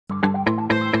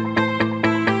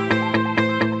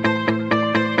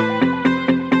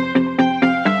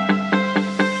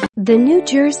The New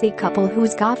Jersey couple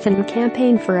whose Gotham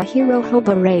campaign for a hero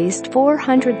hobo raised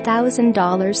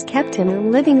 $400,000 kept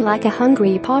him living like a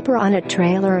hungry pauper on a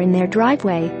trailer in their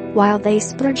driveway, while they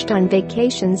splurged on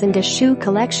vacations and a shoe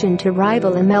collection to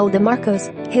rival Imelda Marcos,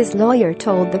 his lawyer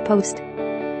told the Post.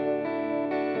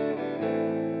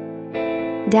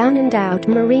 Down-and-out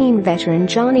Marine veteran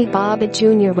Johnny Bobbitt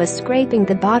Jr. was scraping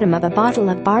the bottom of a bottle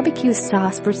of barbecue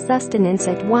sauce for sustenance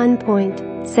at one point,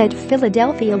 said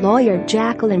Philadelphia lawyer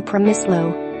Jacqueline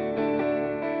Promislo.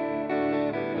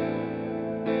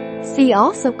 See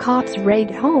also: cops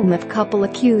raid home of couple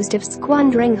accused of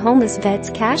squandering homeless vet's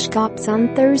cash. Cops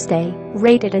on Thursday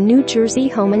raided a New Jersey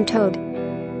home and towed.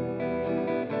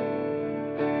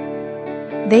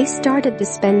 They started to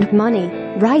spend money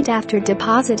right after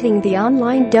depositing the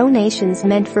online donations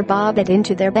meant for Bobbitt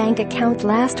into their bank account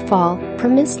last fall,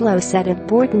 Promislo said of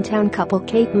Bordentown couple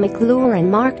Kate McClure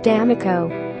and Mark D'Amico.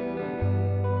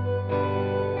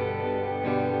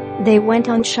 They went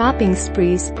on shopping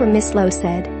sprees, Promislo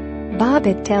said.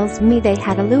 Bobbitt tells me they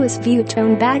had a Louis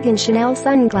Vuitton bag and Chanel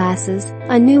sunglasses,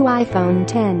 a new iPhone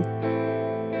X.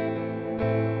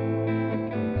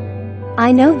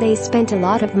 I know they spent a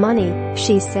lot of money,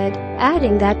 she said,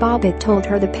 adding that Bobbitt told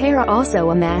her the pair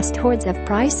also amassed hordes of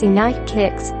pricey Nike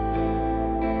kicks.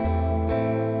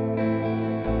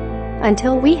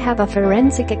 Until we have a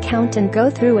forensic accountant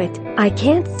go through it, I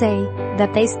can't say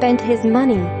that they spent his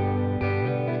money.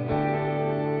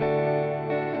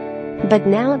 But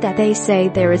now that they say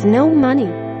there is no money,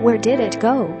 where did it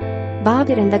go?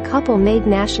 Bobbitt and the couple made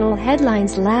national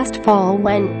headlines last fall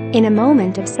when, in a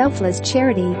moment of selfless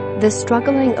charity, the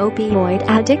struggling opioid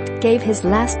addict gave his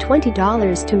last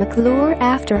 $20 to McClure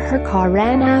after her car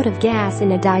ran out of gas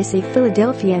in a dicey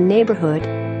Philadelphia neighborhood.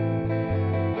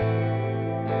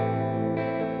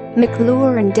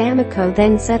 McClure and D'Amico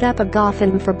then set up a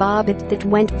GoFundMe for Bobbitt that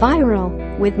went viral,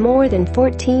 with more than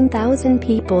 14,000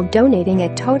 people donating a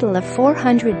total of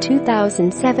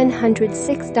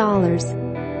 $402,706.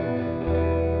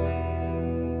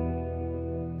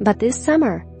 But this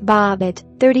summer, Bobbitt,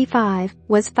 35,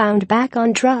 was found back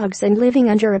on drugs and living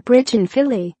under a bridge in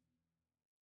Philly.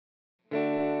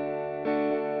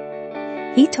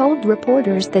 He told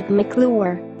reporters that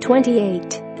McClure,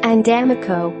 28, and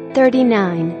D'Amico,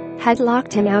 39, had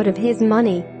locked him out of his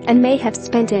money and may have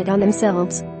spent it on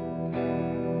themselves.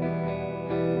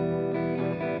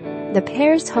 The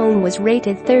pair's home was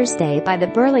raided Thursday by the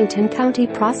Burlington County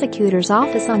Prosecutor's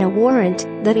Office on a warrant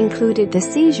that included the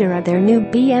seizure of their new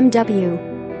BMW.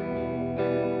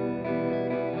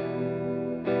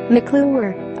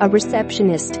 McClure, a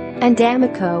receptionist, and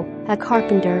D'Amico, a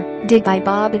carpenter, did buy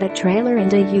Bobbitt a trailer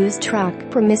and a used truck,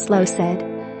 Promislo said.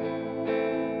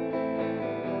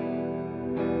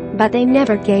 But they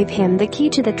never gave him the key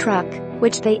to the truck,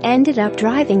 which they ended up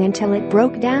driving until it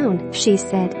broke down, she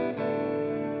said.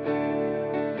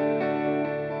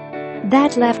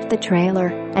 That left the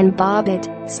trailer and Bobbitt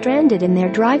stranded in their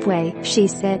driveway, she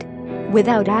said.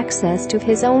 Without access to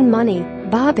his own money,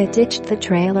 Bobbitt ditched the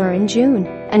trailer in June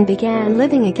and began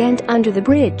living again under the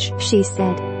bridge, she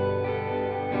said.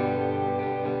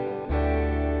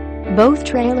 Both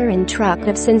trailer and truck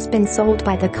have since been sold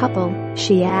by the couple,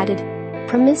 she added.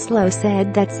 Promislo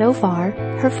said that so far,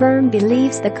 her firm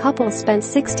believes the couple spent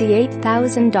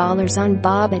 $68,000 on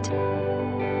Bobbitt.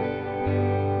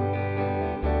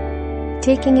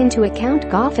 Taking into account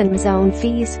GoFundMe's own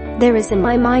fees, there is in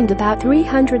my mind about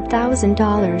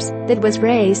 $300,000 that was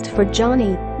raised for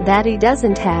Johnny that he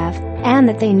doesn't have, and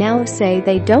that they now say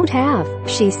they don't have,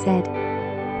 she said.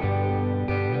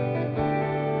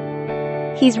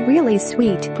 He's really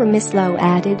sweet, Promislo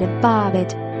added of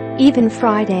Bobbitt. Even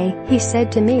Friday, he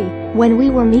said to me, when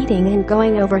we were meeting and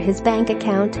going over his bank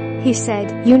account, he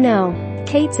said, "You know,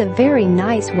 Kate's a very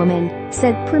nice woman,"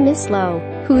 said Promislo,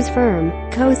 whose firm,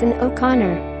 Cozen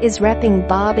O'Connor, is repping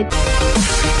Bobbitt.